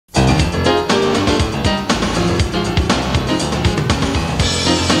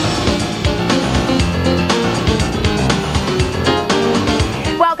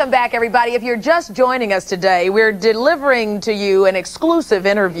Welcome back, everybody. If you're just joining us today, we're delivering to you an exclusive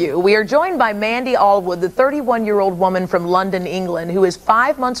interview. We are joined by Manny Allwood, the 31-year-old woman from London, England, who is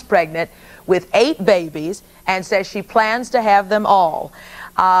 5 months pregnant with 8 babies and says she plans to have them all.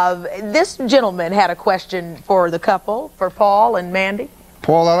 This gentleman had a question for the couple, for Paul and Mandy.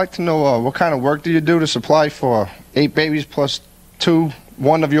 Paul, I'd like to know what kind of work do you do to supply for 8 babies plus 2,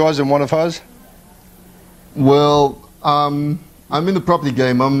 one of yours and one of hers? Well, I'm in the property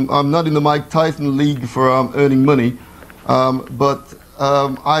game. I'm not in the Mike Tyson league for earning money, but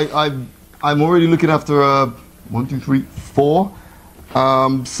I'm already looking after 1, 2, 3, 4.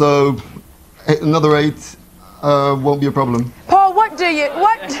 So another 8 won't be a problem. Paul, what do you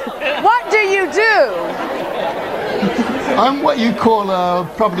do? I'm what you call a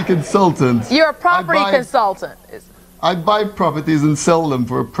property consultant. You're a property consultant. I buy properties and sell them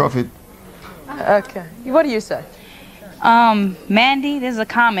for a profit. Okay. What do you say? Mandy, there's a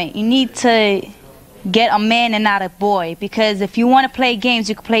comment. You need to get a man and not a boy, because if you want to play games,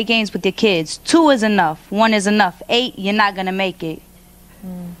 you can play games with your kids. 2 is enough. 1 is enough. 8, you're not going to make it.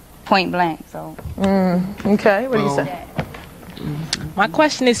 Point blank. So. Okay. What do you say? My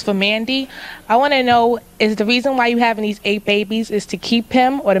question is for Mandy. I want to know, is the reason why you having these 8 babies is to keep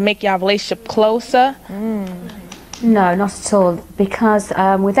him or to make your relationship closer? No, not at all. Because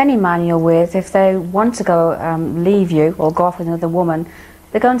with any man you're with, if they want to go leave you or go off with another woman,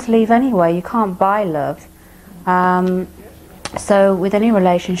 they're going to leave anyway. You can't buy love. So with any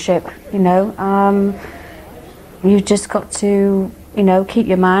relationship, you know, you've just got to, you know, keep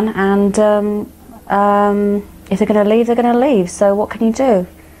your man, and if they're going to leave, they're going to leave. So what can you do?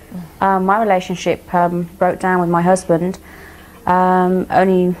 My relationship broke down with my husband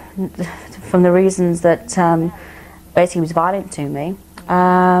only from the reasons that basically he was violent to me.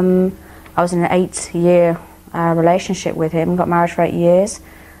 I was in an 8-year relationship with him, got married for 8 years,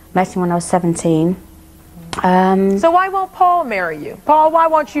 met him when I was 17. So why won't Paul marry you? Paul, why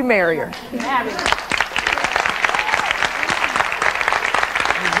won't you marry her?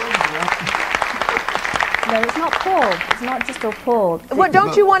 No, it's not Paul. It's not just all Paul. Well,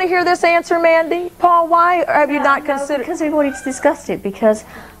 don't you want to hear this answer, Mandy? Paul, why have you not considered? Because we've already discussed it. Because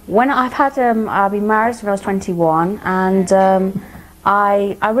when I've had, I've been married when I was 21, and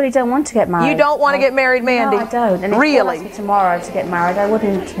I really don't want to get married. You don't want to get married, Mandy? No, I don't. And really? If he asked me tomorrow to get married, I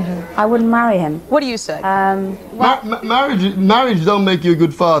wouldn't marry him. What do you say? Marriage don't make you a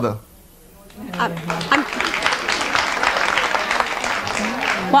good father.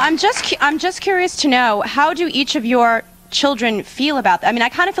 Well, I'm just curious to know, how do each of your children feel about that? I mean, I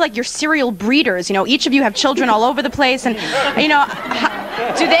kind of feel like you're serial breeders. You know, each of you have children all over the place, and you know,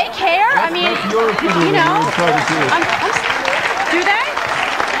 do they care? I mean, you know, do they?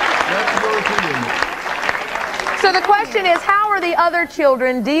 That's your opinion. So the question is, how are the other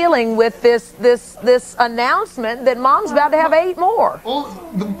children dealing with this announcement that Mom's about to have 8 more?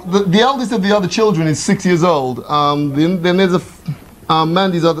 The eldest of the other children is 6 years old. Then there's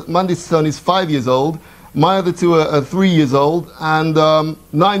Mandy's son is 5 years old. My other 2 are 3 years old and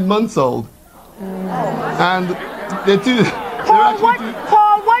 9 months old. And they're two. Paul,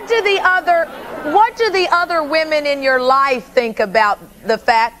 what do the other women in your life think about the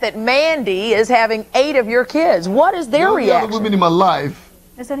fact that Mandy is having 8 of your kids? What is their reaction? The other women in my life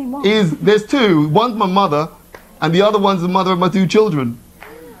There's only one. There's 2. One's my mother, and the other one's the mother of my 2 children.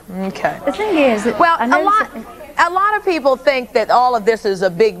 Okay. The thing is, well, a lot of people think that all of this is a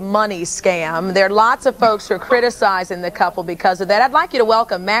big money scam. There are lots of folks who are criticizing the couple because of that. I'd like you to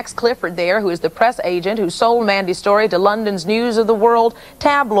welcome Max Clifford there, who is the press agent who sold Mandy's story to London's News of the World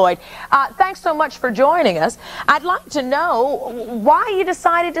tabloid. Thanks so much for joining us. I'd like to know why you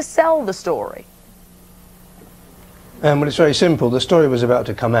decided to sell the story. Well, it's very simple. The story was about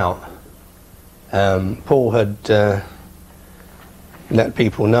to come out. Paul had let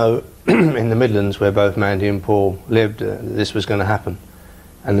people know in the Midlands, where both Mandy and Paul lived, this was going to happen.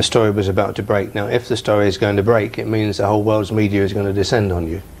 And the story was about to break. Now, if the story is going to break, it means the whole world's media is going to descend on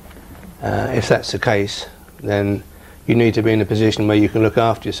you. If that's the case, then you need to be in a position where you can look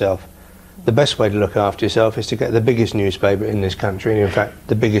after yourself. The best way to look after yourself is to get the biggest newspaper in this country, and in fact,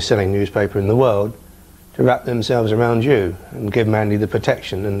 the biggest selling newspaper in the world, to wrap themselves around you and give Mandy the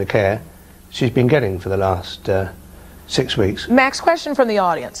protection and the care she's been getting for the last 6 weeks. Max, question from the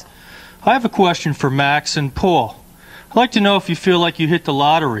audience. I have a question for Max and Paul. I'd like to know if you feel like you hit the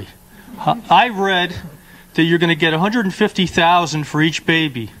lottery. I read that you're going to get $150,000 for each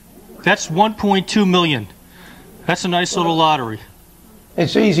baby. That's $1.2 million. That's a nice little lottery.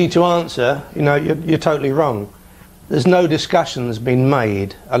 It's easy to answer. You know, you're totally wrong. There's no discussions been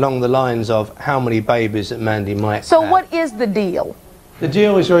made along the lines of how many babies that Mandy might have. So what is the deal? The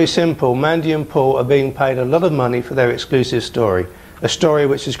deal is very simple. Mandy and Paul are being paid a lot of money for their exclusive story, a story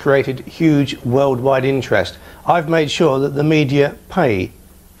which has created huge worldwide interest. I've made sure that the media pay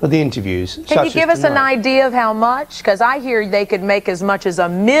for the interviews. Can you give us an idea of how much? Because I hear they could make as much as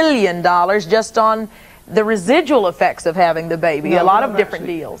 $1 million just on the residual effects of having the baby. A lot of different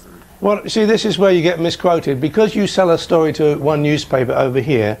deals. Well, see, this is where you get misquoted. Because you sell a story to one newspaper over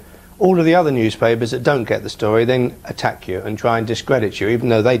here, all of the other newspapers that don't get the story then attack you and try and discredit you, even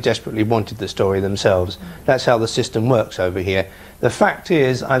though they desperately wanted the story themselves. That's how the system works over here. The fact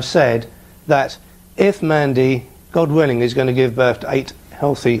is, I've said that if Mandy, God willing, is going to give birth to 8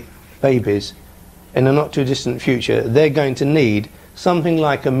 healthy babies in a not too distant future, they're going to need something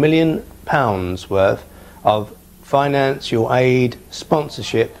like £1 million worth of financial aid,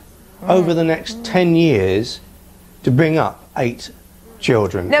 sponsorship, over the next 10 years to bring up 8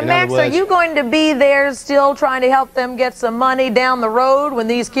 children. Now, Max, are you going to be there still trying to help them get some money down the road when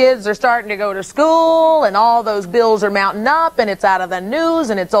these kids are starting to go to school and all those bills are mounting up and it's out of the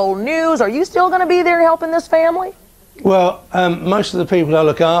news and it's old news? Are you still going to be there helping this family? Well, most of the people I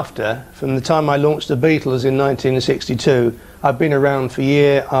look after, from the time I launched the Beatles in 1962, I've been around for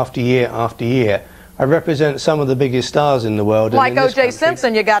year after year after year. I represent some of the biggest stars in the world. Like O.J.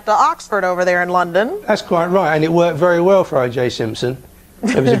 Simpson, you got to Oxford over there in London. That's quite right, and it worked very well for O.J. Simpson.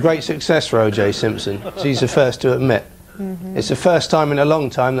 It was a great success for O.J. Simpson, so he's the first to admit. It's the first time in a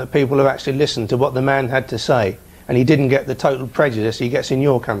long time that people have actually listened to what the man had to say, and he didn't get the total prejudice he gets in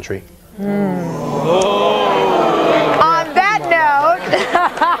your country. On that note,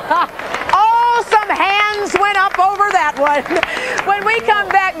 oh, some hands went up over that one. When we come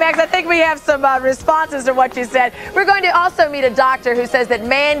back, Max, I think we have some responses to what you said. We're going to also meet a doctor who says that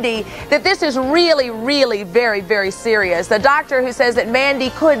Mandy, that this is really, really very, very serious. The doctor who says that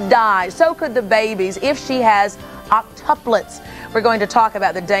Mandy could die, so could the babies, if she has octuplets. We're going to talk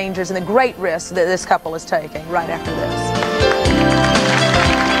about the dangers and the great risks that this couple is taking right after this.